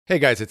Hey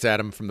guys, it's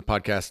Adam from the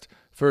podcast.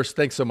 First,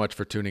 thanks so much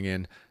for tuning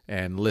in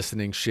and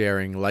listening,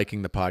 sharing,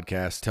 liking the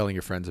podcast, telling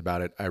your friends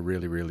about it. I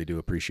really, really do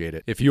appreciate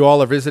it. If you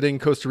all are visiting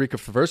Costa Rica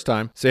for the first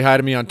time, say hi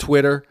to me on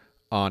Twitter,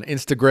 on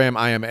Instagram.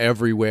 I am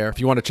everywhere. If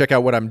you want to check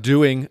out what I'm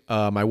doing,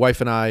 my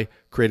wife and I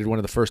created one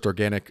of the first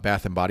organic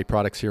bath and body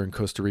products here in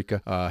Costa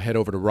Rica. Head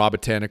over to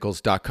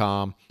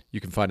rawbotanicals.com.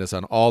 You can find us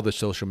on all the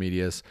social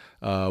medias.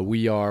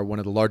 We are one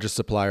of the largest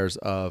suppliers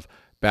of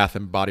bath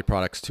and body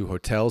products to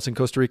hotels in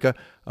Costa Rica.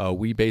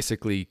 We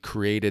basically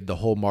created the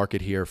whole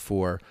market here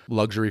for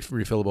luxury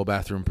refillable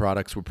bathroom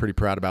products. We're pretty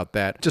proud about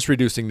that. Just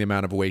reducing the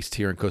amount of waste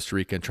here in Costa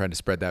Rica and trying to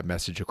spread that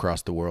message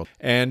across the world.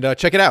 And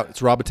check it out. It's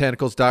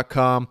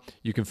rawbotanicals.com.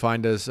 You can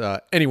find us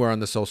anywhere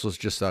on the socials.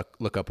 Just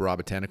look up Raw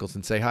Botanicals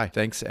and say hi.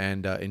 Thanks,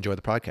 and enjoy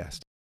the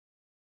podcast.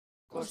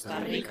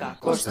 Costa Rica,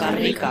 Costa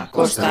Rica,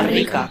 Costa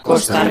Rica,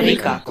 Costa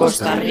Rica,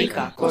 Costa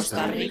Rica,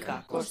 Costa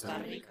Rica,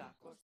 Costa Rica.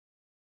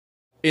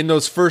 In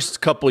those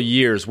first couple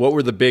years, what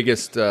were the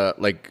biggest, what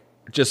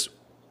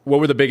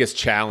were the biggest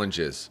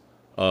challenges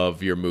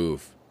of your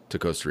move to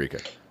Costa Rica?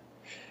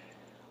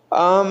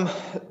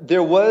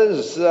 There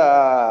was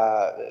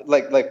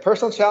like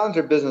personal challenge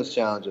or business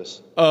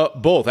challenges.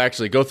 Both,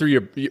 actually. Go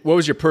through what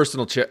was your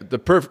personal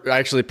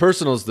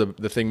personal is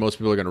the thing most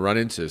people are going to run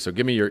into. So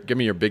give me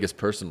your biggest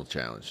personal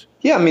challenge.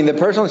 Yeah, I mean the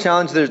personal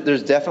challenge.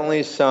 There's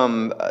definitely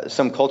some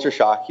culture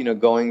shock. You know,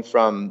 going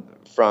from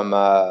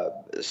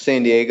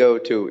San Diego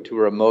to a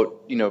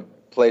remote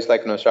place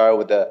like Nosara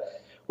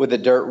with the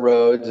dirt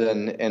roads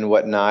and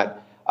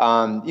whatnot.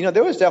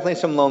 There was definitely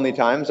some lonely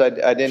times. I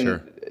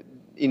didn't.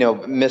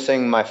 Sure.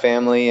 Missing my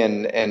family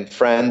and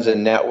friends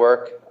and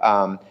network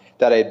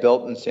that I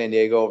built in San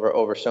Diego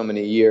over so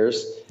many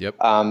years. Yep.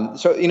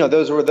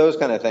 Those were those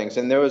kind of things.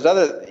 And there was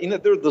other,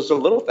 there were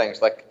little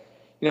things like,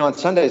 on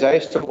Sundays I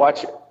used to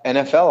watch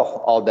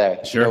NFL all day,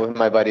 sure, with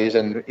my buddies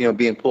and,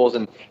 be in pools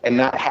and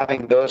not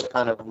having those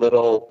kind of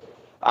little,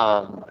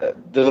 the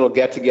little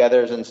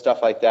get-togethers and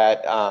stuff like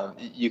that,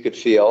 you could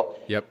feel.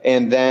 Yep.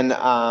 And then,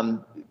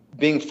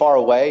 being far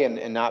away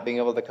and not being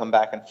able to come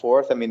back and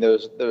forth. I mean, there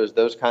was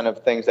those kind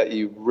of things that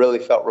you really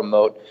felt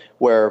remote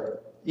where,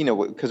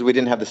 because we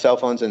didn't have the cell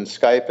phones and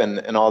Skype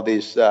and all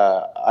these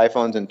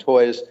iPhones and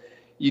toys,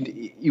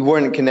 you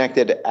weren't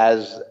connected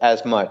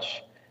as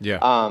much. Yeah.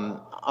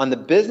 On the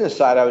business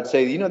side, I would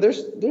say,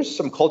 there's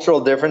some cultural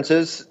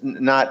differences,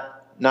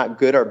 not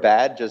good or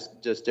bad,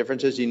 just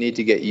differences you need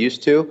to get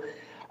used to.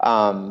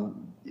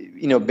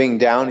 Being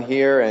down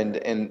here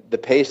and the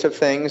pace of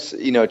things,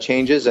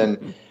 changes.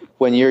 And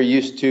when you're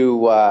used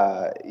to,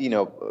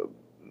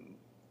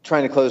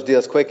 trying to close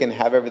deals quick and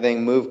have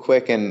everything move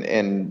quick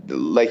and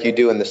like you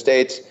do in the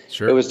States,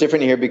 sure, it was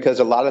different here because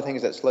a lot of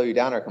things that slow you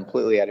down are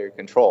completely out of your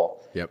control.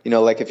 Yep.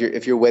 Like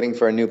if you're waiting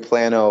for a new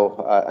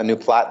plano, a new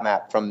plot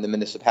map from the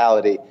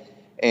municipality,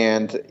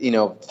 and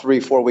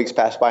 3-4 weeks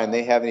pass by and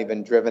they haven't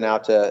even driven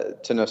out to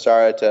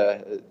Nosara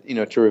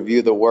to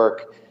review the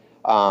work,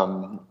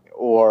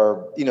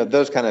 or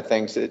those kind of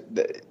things.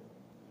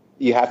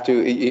 You have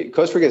to.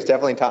 Costa Rica has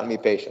definitely taught me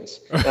patience.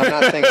 And I'm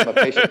not saying I'm a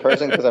patient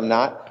person because I'm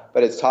not,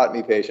 but it's taught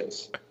me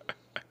patience.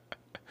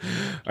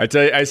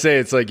 I say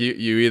it's like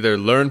you either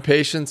learn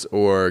patience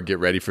or get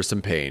ready for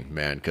some pain,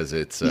 man. Because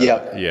it's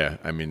yeah.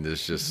 I mean,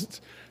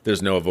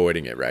 there's no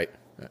avoiding it, right?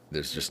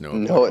 There's just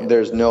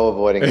there's no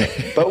avoiding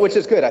it. But which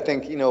is good. I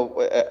think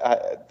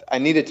I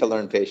needed to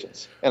learn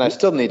patience, and I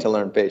still need to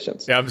learn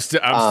patience. Yeah, I'm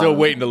still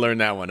waiting to learn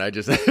that one.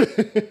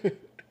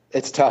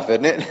 It's tough,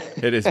 isn't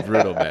it? It is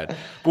brutal, man.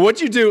 But what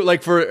you do,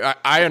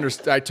 I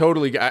understand.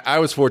 I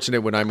was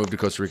fortunate when I moved to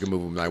Costa Rica,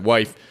 moved with my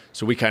wife,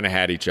 so we kind of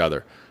had each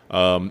other.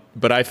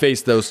 But I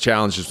faced those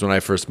challenges when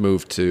I first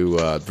moved to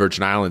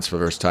Virgin Islands for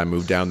the first time,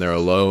 moved down there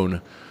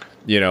alone,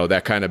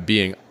 that kind of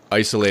being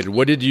isolated.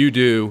 What did you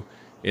do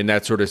in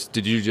that sort of,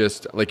 did you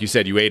just, like you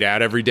said, you ate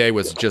out every day?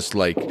 Was it just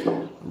like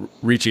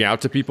reaching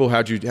out to people?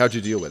 How'd you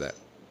deal with that?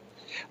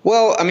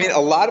 Well, I mean,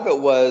 a lot of it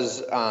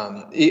was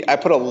I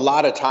put a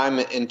lot of time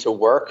into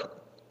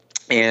work,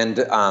 and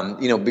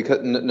because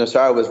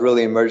Nosara was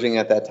really emerging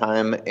at that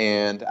time,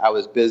 and I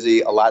was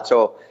busy a lot,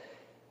 so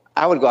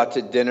I would go out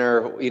to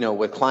dinner,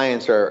 with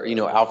clients, or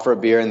out for a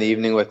beer in the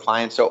evening with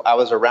clients. So I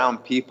was around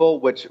people,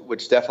 which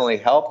definitely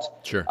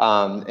helped. Sure.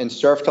 And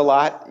surfed a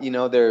lot.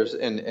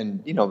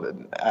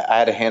 I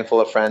had a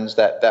handful of friends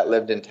that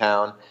lived in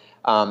town.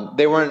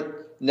 They weren't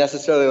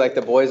necessarily like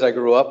the boys I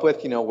grew up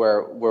with,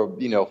 where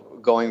we're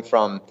going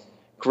from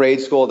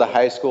grade school to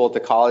high school to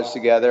college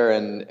together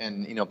and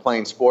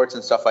playing sports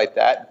and stuff like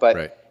that. But,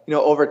 right,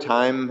 over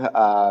time,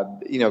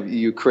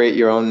 you create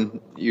your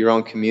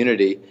own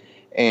community.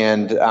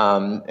 And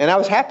I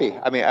was happy.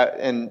 I mean,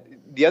 and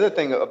the other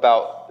thing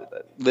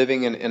about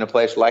living in a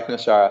place like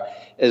Nosara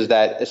is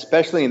that,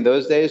 especially in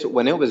those days,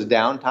 when it was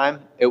downtime,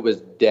 it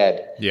was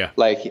dead. Yeah.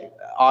 Like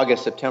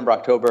August, September,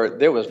 October,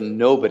 there was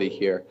nobody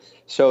here.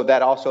 So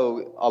that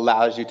also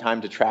allows you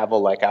time to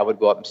travel. Like I would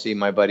go up and see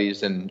my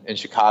buddies in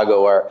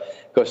Chicago, or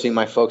go see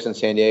my folks in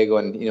San Diego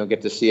and,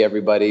 get to see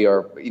everybody,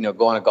 or,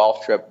 go on a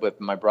golf trip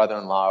with my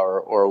brother-in-law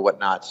or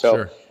whatnot. So,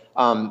 sure,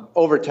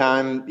 over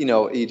time,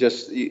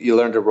 you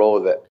learn to roll with it.